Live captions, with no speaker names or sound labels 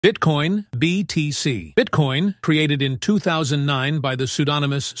Bitcoin, BTC. Bitcoin, created in 2009 by the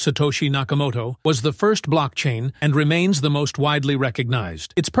pseudonymous Satoshi Nakamoto, was the first blockchain and remains the most widely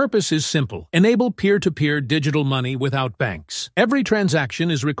recognized. Its purpose is simple: enable peer-to-peer digital money without banks. Every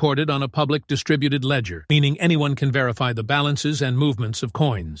transaction is recorded on a public distributed ledger, meaning anyone can verify the balances and movements of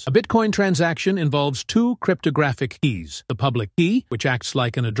coins. A Bitcoin transaction involves two cryptographic keys: the public key, which acts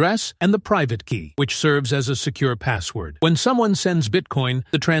like an address, and the private key, which serves as a secure password. When someone sends Bitcoin,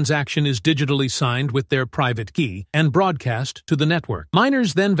 the transaction is digitally signed with their private key and broadcast to the network.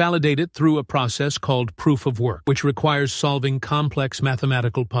 Miners then validate it through a process called proof of work, which requires solving complex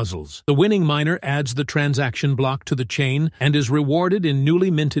mathematical puzzles. The winning miner adds the transaction block to the chain and is rewarded in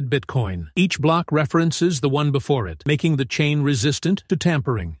newly minted Bitcoin. Each block references the one before it, making the chain resistant to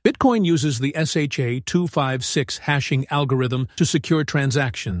tampering. Bitcoin uses the SHA-256 hashing algorithm to secure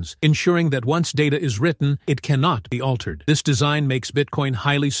transactions, ensuring that once data is written, it cannot be altered. This design makes Bitcoin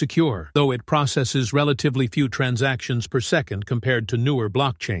highly secure, though it processes relatively few transactions per second compared to newer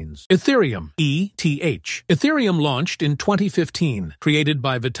blockchains. Ethereum, ETH. Ethereum launched in 2015, created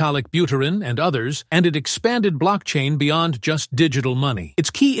by Vitalik Buterin and others, and it expanded blockchain beyond just digital money. Its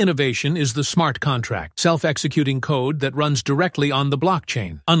key innovation is the smart contract, self-executing code that runs directly on the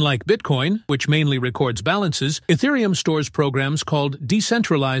blockchain. Unlike Bitcoin, which mainly records balances, Ethereum stores programs called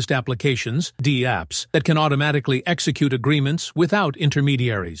decentralized applications, DApps, that can automatically execute agreements without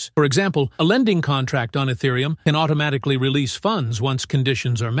intermediaries. For example, a lending contract on Ethereum can automatically release funds once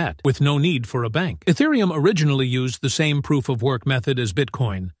conditions are met, with no need for a bank. Ethereum originally used the same proof-of-work method as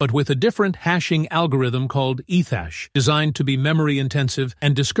Bitcoin, but with a different hashing algorithm called Ethash, designed to be memory-intensive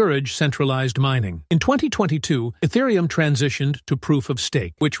and discourage centralized mining. In 2022, Ethereum transitioned to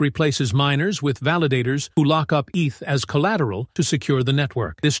proof-of-stake, which replaces miners with validators who lock up ETH as collateral to secure the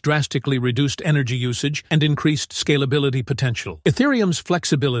network. This drastically reduced energy usage and increased scalability potential. Ethereum's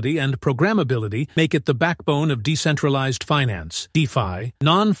flexibility and programmability make it the backbone of decentralized finance, DeFi,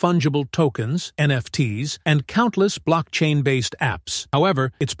 non-fungible tokens, NFTs, and countless blockchain-based apps.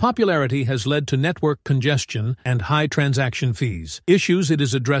 However, its popularity has led to network congestion and high transaction fees, issues it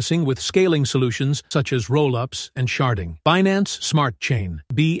is addressing with scaling solutions such as roll-ups and sharding. Binance Smart Chain,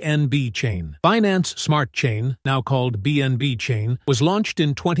 BNB Chain. Binance Smart Chain, now called BNB Chain, was launched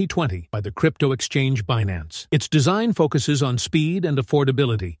in 2020 by the crypto exchange Binance. Its design focuses on speed and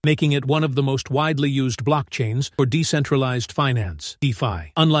affordability, making it one of the most widely used blockchains for decentralized finance,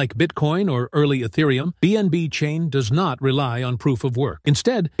 DeFi. Unlike Bitcoin or early Ethereum, BNB Chain does not rely on proof of work.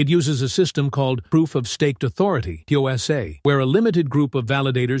 Instead, it uses a system called Proof of Staked Authority, POSA, where a limited group of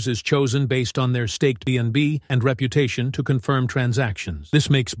validators is chosen based on their staked BNB and reputation to confirm transactions. This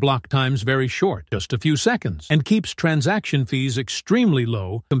makes block times very short, just a few seconds, and keeps transaction fees extremely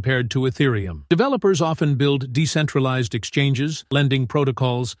low compared to Ethereum. Developers often build decentralized exchanges, lending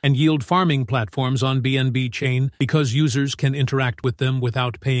protocols, and yield farming platforms on BNB Chain because users can interact with them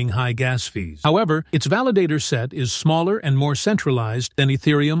without paying high gas fees. However, its validator set is smaller and more centralized than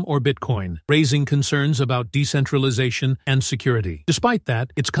Ethereum or Bitcoin, raising concerns about decentralization and security. Despite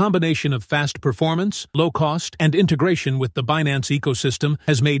that, its combination of fast performance, low cost, and integration with the Binance ecosystem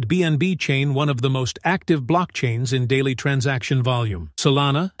has made BNB Chain one of the most active blockchains in daily transaction volume.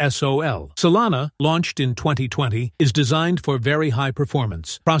 Solana, SOL. Solana, launched in 2020, is designed for very high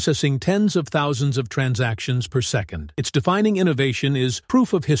performance, processing tens of thousands of transactions per second. Its defining innovation is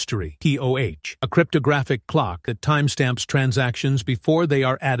Proof of History, POH, a cryptographic clock that timestamps transactions before they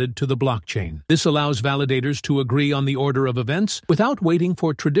are added to the blockchain. This allows validators to agree on the order of events without waiting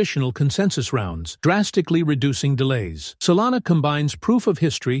for traditional consensus rounds, drastically reducing delays. Solana combines Proof of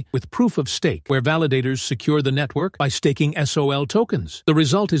History with Proof of Stake, where validators secure the network by staking SOL tokens. The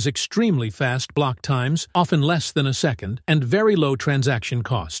result is extremely fast block times, often less than a second, and very low transaction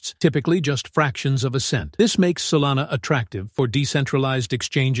costs, typically just fractions of a cent. This makes Solana attractive for decentralized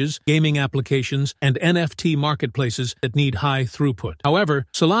exchanges, gaming applications, and NFT marketplaces that need high throughput. However,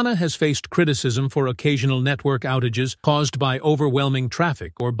 Solana has faced criticism for occasional network outages caused by overwhelming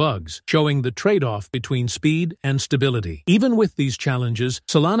traffic or bugs, showing the trade-off between speed and stability. Even with these challenges,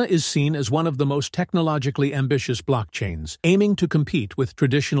 Solana is seen as one of the most technologically ambitious blockchains, aiming to compete with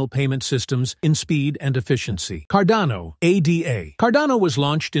traditional payment systems in speed and efficiency. Cardano, ADA. Cardano was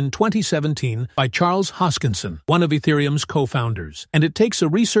launched in 2017 by Charles Hoskinson, one of Ethereum's co-founders, and it takes a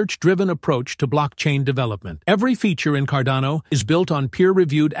research-driven approach to blockchain development. Every feature in Cardano is built on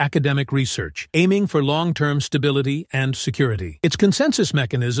peer-reviewed academic research, aiming for long-term stability and security. Its consensus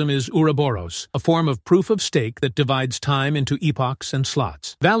mechanism is Ouroboros, a form of proof of stake that divides time into epochs and and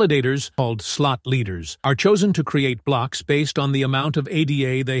slots. Validators, called slot leaders, are chosen to create blocks based on the amount of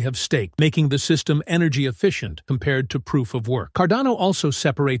ADA they have staked, making the system energy efficient compared to proof of work. Cardano also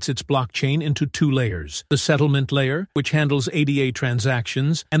separates its blockchain into two layers: the settlement layer, which handles ADA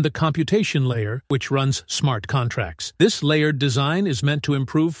transactions, and the computation layer, which runs smart contracts. This layered design is meant to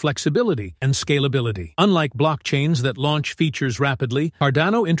improve flexibility and scalability. Unlike blockchains that launch features rapidly,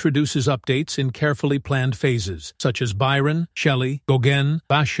 Cardano introduces updates in carefully planned phases, such as Byron, Shelley, Gauguin,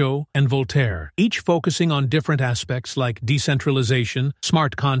 Basho, and Voltaire, each focusing on different aspects like decentralization,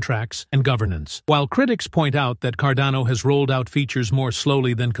 smart contracts, and governance. While critics point out that Cardano has rolled out features more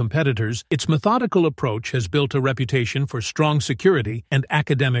slowly than competitors, its methodical approach has built a reputation for strong security and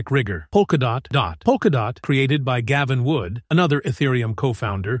academic rigor. Polkadot, created by Gavin Wood, another Ethereum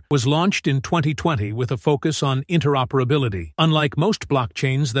co-founder, was launched in 2020 with a focus on interoperability. Unlike most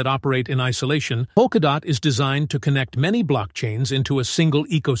blockchains that operate in isolation, Polkadot is designed to connect many blockchains into a single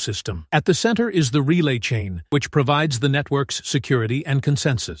ecosystem. At the center is the relay chain, which provides the network's security and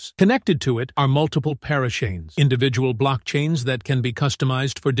consensus. Connected to it are multiple parachains, individual blockchains that can be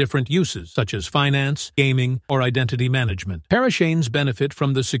customized for different uses, such as finance, gaming, or identity management. Parachains benefit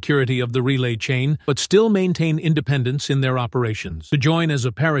from the security of the relay chain, but still maintain independence in their operations. To join as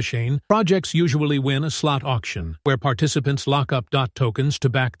a parachain, projects usually win a slot auction, where participants lock up DOT tokens to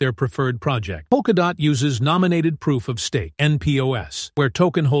back their preferred project. Polkadot uses nominated proof of stake, NPOS, where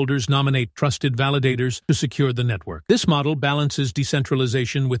token holders nominate trusted validators to secure the network. This model balances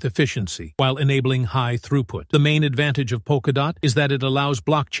decentralization with efficiency, while enabling high throughput. The main advantage of Polkadot is that it allows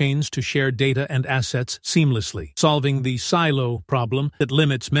blockchains to share data and assets seamlessly, solving the silo problem that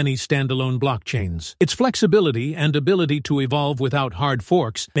limits many standalone blockchains. Its flexibility and ability to evolve without hard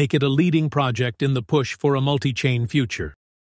forks make it a leading project in the push for a multi-chain future.